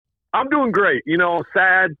I'm doing great.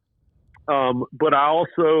 Sad, but I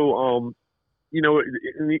also,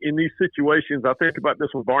 in these situations, I think about this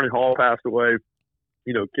when Barney Hall passed away.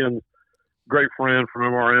 Ken's great friend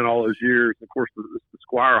from MRN all those years. Of course, the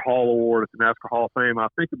Squier Hall Award at the NASCAR Hall of Fame. I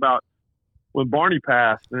think about when Barney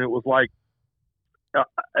passed, and it was like,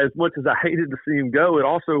 as much as I hated to see him go, it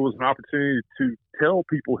also was an opportunity to tell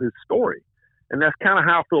people his story. And that's kind of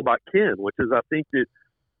how I feel about Ken, which is I think that,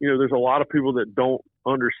 there's a lot of people that don't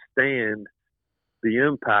understand the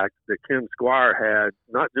impact that Ken Squier had,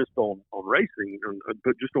 not just on racing,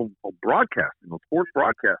 but just on broadcasting, on sports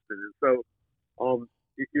broadcasting. And so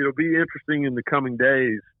it'll be interesting in the coming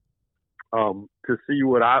days to see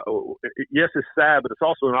yes, it's sad, but it's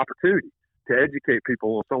also an opportunity to educate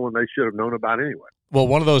people on someone they should have known about anyway. Well,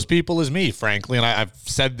 one of those people is me, frankly, and I've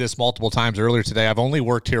said this multiple times earlier today. I've only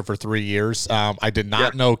worked here for 3 years. I did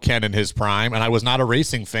not know Ken in his prime, and I was not a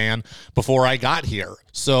racing fan before I got here.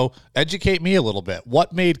 So educate me a little bit.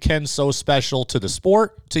 What made Ken so special to the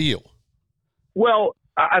sport, to you? Well,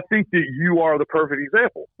 I think that you are the perfect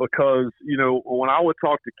example because, when I would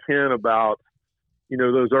talk to Ken about,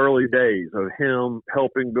 those early days of him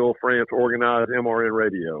helping Bill France organize MRN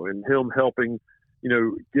radio and him helping,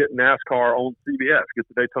 get NASCAR on CBS, get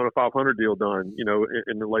the Daytona 500 deal done,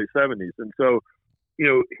 in the late 70s. And so,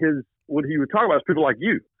 what he would talk about is people like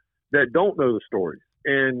you that don't know the stories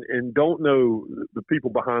and don't know the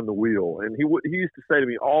people behind the wheel. And he used to say to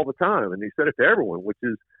me all the time, and he said it to everyone, which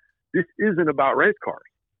is, this isn't about race cars.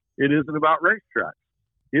 It isn't about racetracks.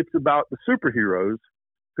 It's about the superheroes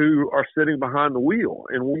who are sitting behind the wheel.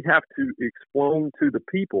 And we have to explain to the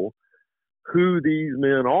people who these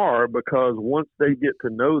men are, because once they get to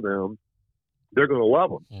know them, they're going to love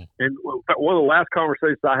them. And one of the last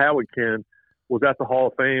conversations I had with Ken was at the Hall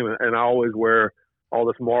of Fame, and I always wear all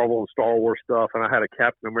this Marvel and Star Wars stuff, and I had a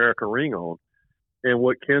Captain America ring on. And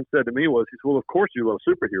what Ken said to me was, he said, well, of course you love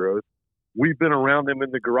superheroes. We've been around them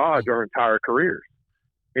in the garage our entire careers.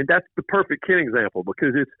 And that's the perfect Ken example,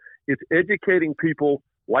 because it's educating people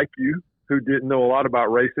like you who didn't know a lot about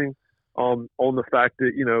racing on the fact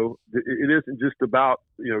that, it isn't just about,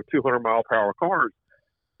 200-mile-per-hour cars.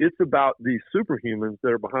 It's about these superhumans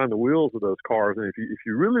that are behind the wheels of those cars. And if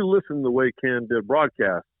you really listen to the way Ken did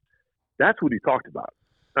broadcast, that's what he talked about.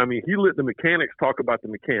 I mean, he let the mechanics talk about the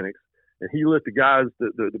mechanics, and he let the guys,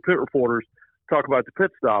 the pit reporters, talk about the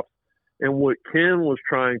pit stops. And what Ken was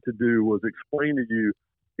trying to do was explain to you,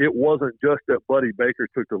 it wasn't just that Buddy Baker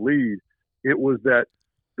took the lead. It was that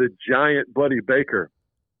the giant Buddy Baker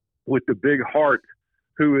with the big heart,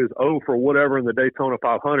 who is for whatever in the Daytona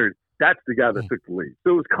 500, that's the guy that took the lead.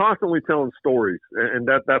 So it was constantly telling stories, and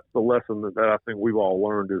that's the lesson that I think we've all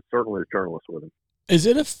learned, is certainly as journalists with him. Is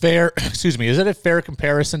it a fair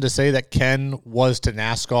comparison to say that Ken was to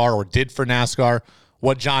NASCAR, or did for NASCAR,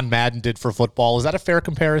 what John Madden did for football? Is that a fair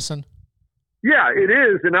comparison? Yeah, it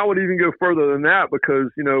is. And I would even go further than that,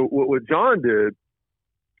 because, what John did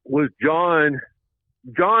was John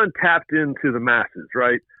tapped into the masses,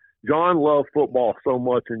 right? John loved football so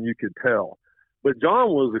much, and you could tell. But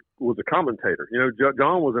John was a commentator.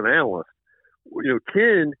 John was an analyst.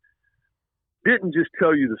 Ken didn't just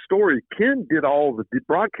tell you the story. Ken did all the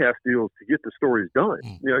broadcast deals to get the stories done.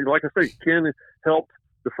 Like I say, Ken helped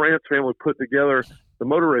the France family put together the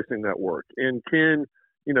Motor Racing Network, and Ken,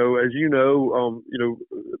 as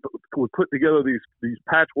would put together these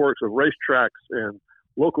patchworks of racetracks and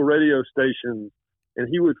local radio stations, and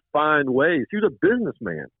he would find ways. He was a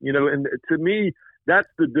businessman, and to me, that's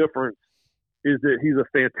the difference, is that he's a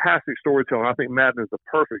fantastic storyteller. I think Madden is the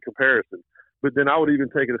perfect comparison. But then I would even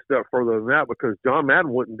take it a step further than that, because John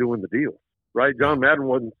Madden wasn't doing the deals, right? John Madden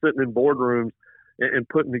wasn't sitting in boardrooms and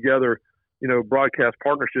putting together, broadcast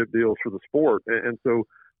partnership deals for the sport. And so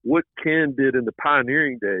what Ken did in the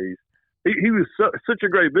pioneering days, he was such a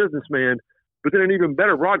great businessman, but then an even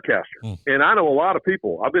better broadcaster. And I know a lot of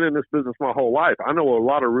people. I've been in this business my whole life. I know a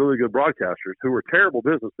lot of really good broadcasters who are terrible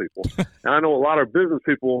business people. And I know a lot of business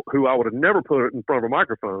people who I would have never put in front of a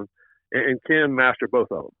microphone, and Ken mastered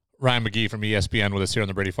both of them. Ryan McGee from ESPN with us here on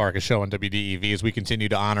the Brady Farkas Show on WDEV as we continue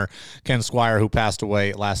to honor Ken Squier, who passed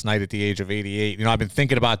away last night at the age of 88. I've been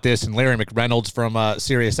thinking about this, and Larry McReynolds from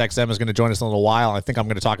SiriusXM is going to join us in a little while. I think I'm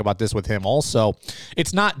going to talk about this with him also.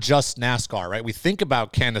 It's not just NASCAR, right? We think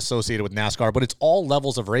about Ken associated with NASCAR, but it's all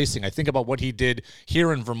levels of racing. I think about what he did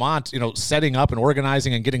here in Vermont, setting up and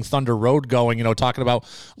organizing and getting Thunder Road going, talking about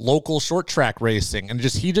local short track racing. And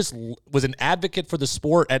he just was an advocate for the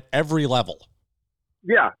sport at every level.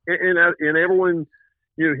 Yeah, and everyone,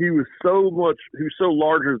 he was so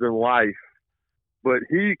larger than life, but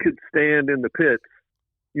he could stand in the pits,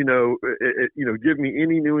 give me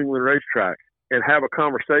any New England racetrack, and have a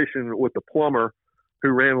conversation with the plumber who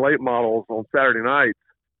ran late models on Saturday nights.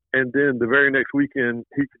 And then the very next weekend,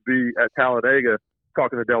 he could be at Talladega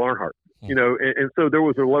talking to Dale Earnhardt, you know, and so there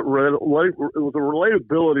was it was a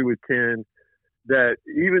relatability with Ken that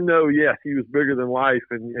even though, yes, he was bigger than life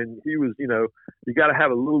and he was, you know, you got to have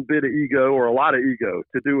a little bit of ego or a lot of ego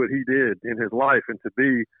to do what he did in his life and to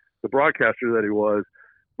be the broadcaster that he was.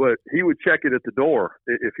 But he would check it at the door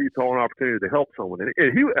if he saw an opportunity to help someone.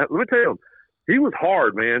 And he, let me tell you, he was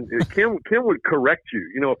hard, man. Ken would correct you.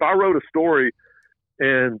 You know, if I wrote a story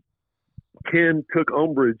and Ken took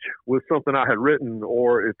umbrage with something I had written,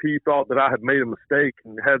 or if he thought that I had made a mistake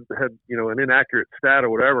and had you know, an inaccurate stat or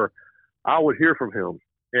whatever, I would hear from him.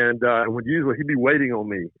 And would usually he'd be waiting on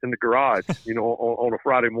me in the garage, you know, on a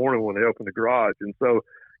Friday morning when they opened the garage. And so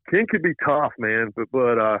Ken could be tough, man,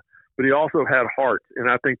 but he also had heart. And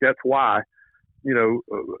I think that's why, you know,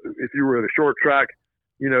 if you were at a short track,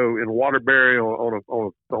 you know, in Waterbury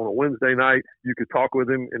on a Wednesday night, you could talk with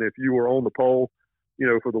him. And if you were on the pole, you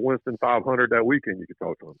know, for the Winston 500 that weekend, you could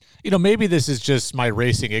talk to him. You know, maybe this is just my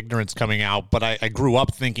racing ignorance coming out, but I grew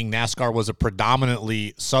up thinking NASCAR was a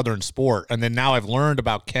predominantly Southern sport. And then now I've learned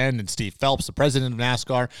about Ken and Steve Phelps, the president of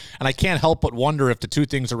NASCAR, and I can't help but wonder if the two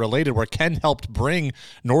things are related, where Ken helped bring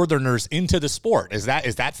Northerners into the sport. Is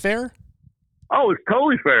that fair? Oh, it's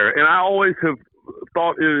totally fair. And I always have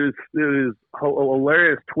thought it is a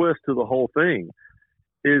hilarious twist to the whole thing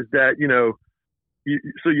is that, you know,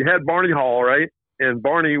 so you had Barney Hall, right? And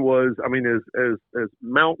Barney was, I mean, as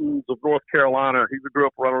mountains of North Carolina. He grew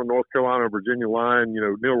up right on the North Carolina Virginia line, you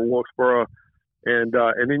know, near Wilkesboro, and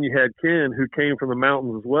then you had Ken, who came from the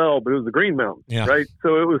mountains as well, but it was the Green Mountains, right?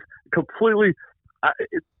 So it was completely,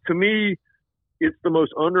 to me, it's the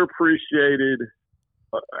most underappreciated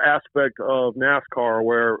aspect of NASCAR,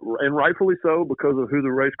 where, and rightfully so, because of who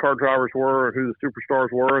the race car drivers were and who the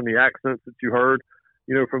superstars were, and the accents that you heard,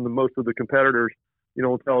 you know, from most of the competitors, you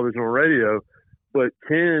know, on television and radio. But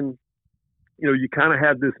Ken, you know, you kind of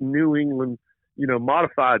had this New England, you know,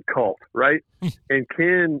 modified cult, right? And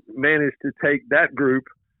Ken managed to take that group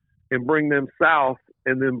and bring them south,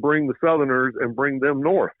 and then bring the Southerners and bring them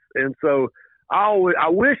north. And so I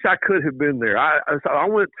wish I could have been there. I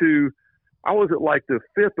was at like the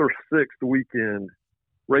 5th or 6th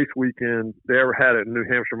race weekend they ever had at New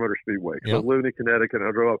Hampshire Motor Speedway. So I lived in Connecticut and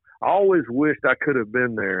I drove up. I always wished I could have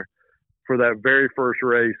been there for that very first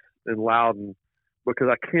race in Loudon, because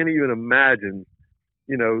I can't even imagine,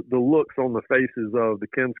 you know, the looks on the faces of the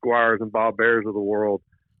Ken Squiers and Bob Bears of the world,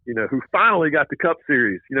 you know, who finally got the Cup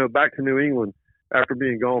Series, you know, back to New England after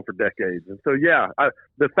being gone for decades. And so, yeah,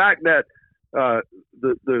 the fact that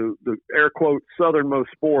the air quote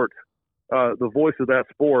southernmost sport, the voice of that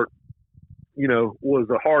sport, you know, was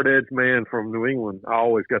a hard-edged man from New England, I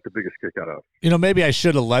always got the biggest kick out of. You know, maybe I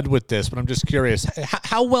should have led with this, but I'm just curious.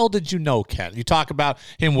 How well did you know Ken? You talk about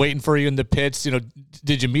him waiting for you in the pits. You know,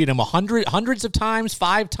 did you meet him hundreds of times,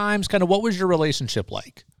 5 times? Kind of what was your relationship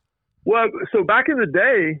like? Well, so back in the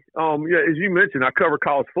day, yeah, as you mentioned, I cover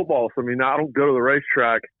college football. So, I mean, I don't go to the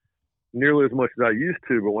racetrack nearly as much as I used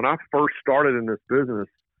to. But when I first started in this business,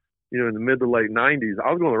 you know, in the mid to late 90s,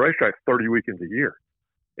 I was going to the racetrack 30 weekends a year.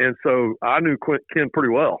 And so I knew Ken pretty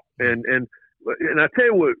well. And I tell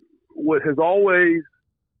you what has always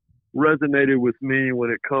resonated with me when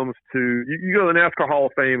it comes to, you go to the NASCAR Hall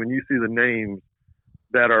of Fame and you see the names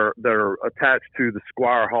that are attached to the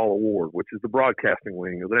Squier Hall Award, which is the broadcasting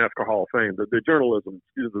wing of the NASCAR Hall of Fame, the journalism,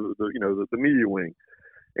 the media wing.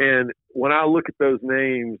 And when I look at those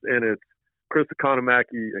names, and it's Chris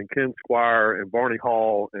Economaki and Ken Squier and Barney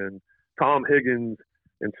Hall and Tom Higgins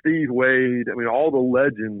and Steve Wade, I mean, all the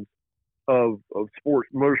legends of sports,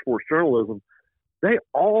 motorsports journalism, they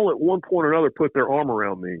all at one point or another put their arm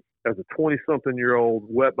around me as a 20-something-year-old,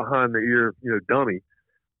 wet behind the ear, you know, dummy,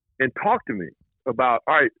 and talked to me about,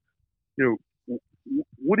 all right, you know,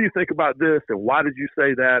 what do you think about this, and why did you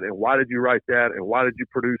say that, and why did you write that, and why did you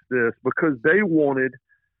produce this? Because they wanted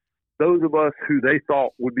those of us who they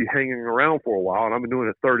thought would be hanging around for a while, and I've been doing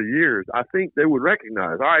it 30 years, I think they would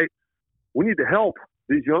recognize, all right, we need to help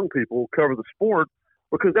these young people cover the sport,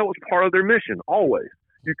 because that was part of their mission always.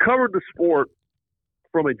 You covered the sport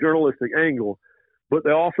from a journalistic angle, but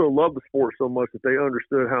they also loved the sport so much that they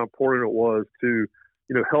understood how important it was to,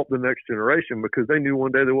 you know, help the next generation, because they knew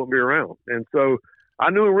one day they wouldn't be around. And so I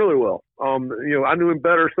knew him really well. You know, I knew him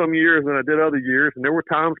better some years than I did other years. And there were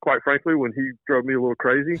times, quite frankly, when he drove me a little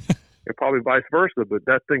crazy and probably vice versa. But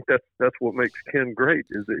I think that's what makes Ken great,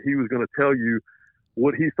 is that he was going to tell you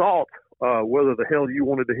what he thought, whether the hell you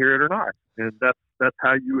wanted to hear it or not. And that's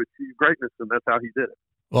how you achieve greatness, and that's how he did it.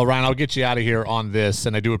 Well, Ryan, I'll get you out of here on this,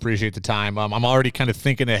 and I do appreciate the time. I'm already kind of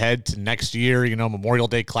thinking ahead to next year, Memorial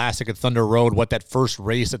Day Classic at Thunder Road, what that first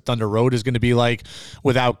race at Thunder Road is going to be like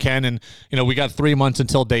without Ken. And, we got 3 months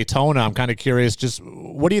until Daytona. I'm kind of curious, just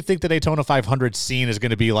what do you think the Daytona 500 scene is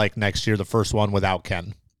going to be like next year, the first one without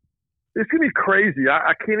Ken? It's going to be crazy.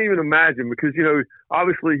 I can't even imagine because,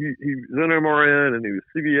 obviously he was in MRN and he was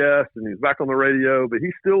CBS and he was back on the radio, but he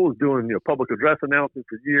still was doing, public address announcements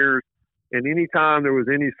for years. And anytime there was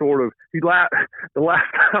any sort of, the last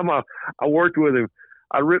time I worked with him,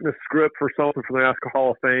 I'd written a script for something for the NASCAR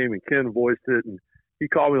Hall of Fame, and Ken voiced it. And he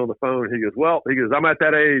called me on the phone. And he goes, I'm at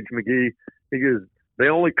that age, McGee. He goes, they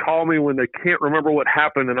only call me when they can't remember what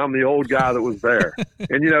happened, and I'm the old guy that was there.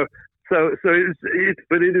 And so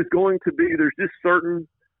but it is going to be. There's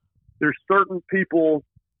certain people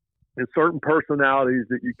and certain personalities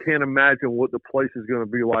that you can't imagine what the place is going to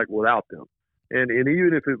be like without them. And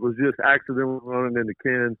even if it was just accidental running into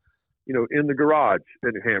Ken, in the garage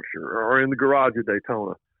in New Hampshire or in the garage at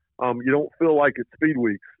Daytona, you don't feel like it's Speed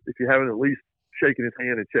Weeks if you haven't at least shaken his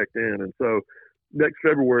hand and checked in. And so next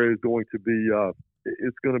February is going to be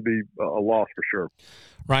it's going to be a loss for sure.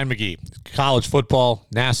 Ryan McGee, college football,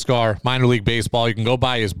 NASCAR, minor league baseball. You can go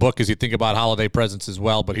buy his book as you think about holiday presents as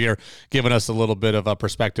well. But here, giving us a little bit of a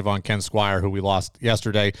perspective on Ken Squier, who we lost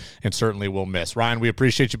yesterday and certainly will miss. Ryan, we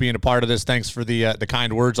appreciate you being a part of this. Thanks for the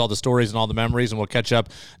kind words, all the stories, and all the memories. And we'll catch up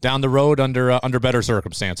down the road under better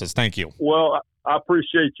circumstances. Thank you. Well, I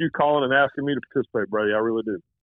appreciate you calling and asking me to participate, Brady. I really do.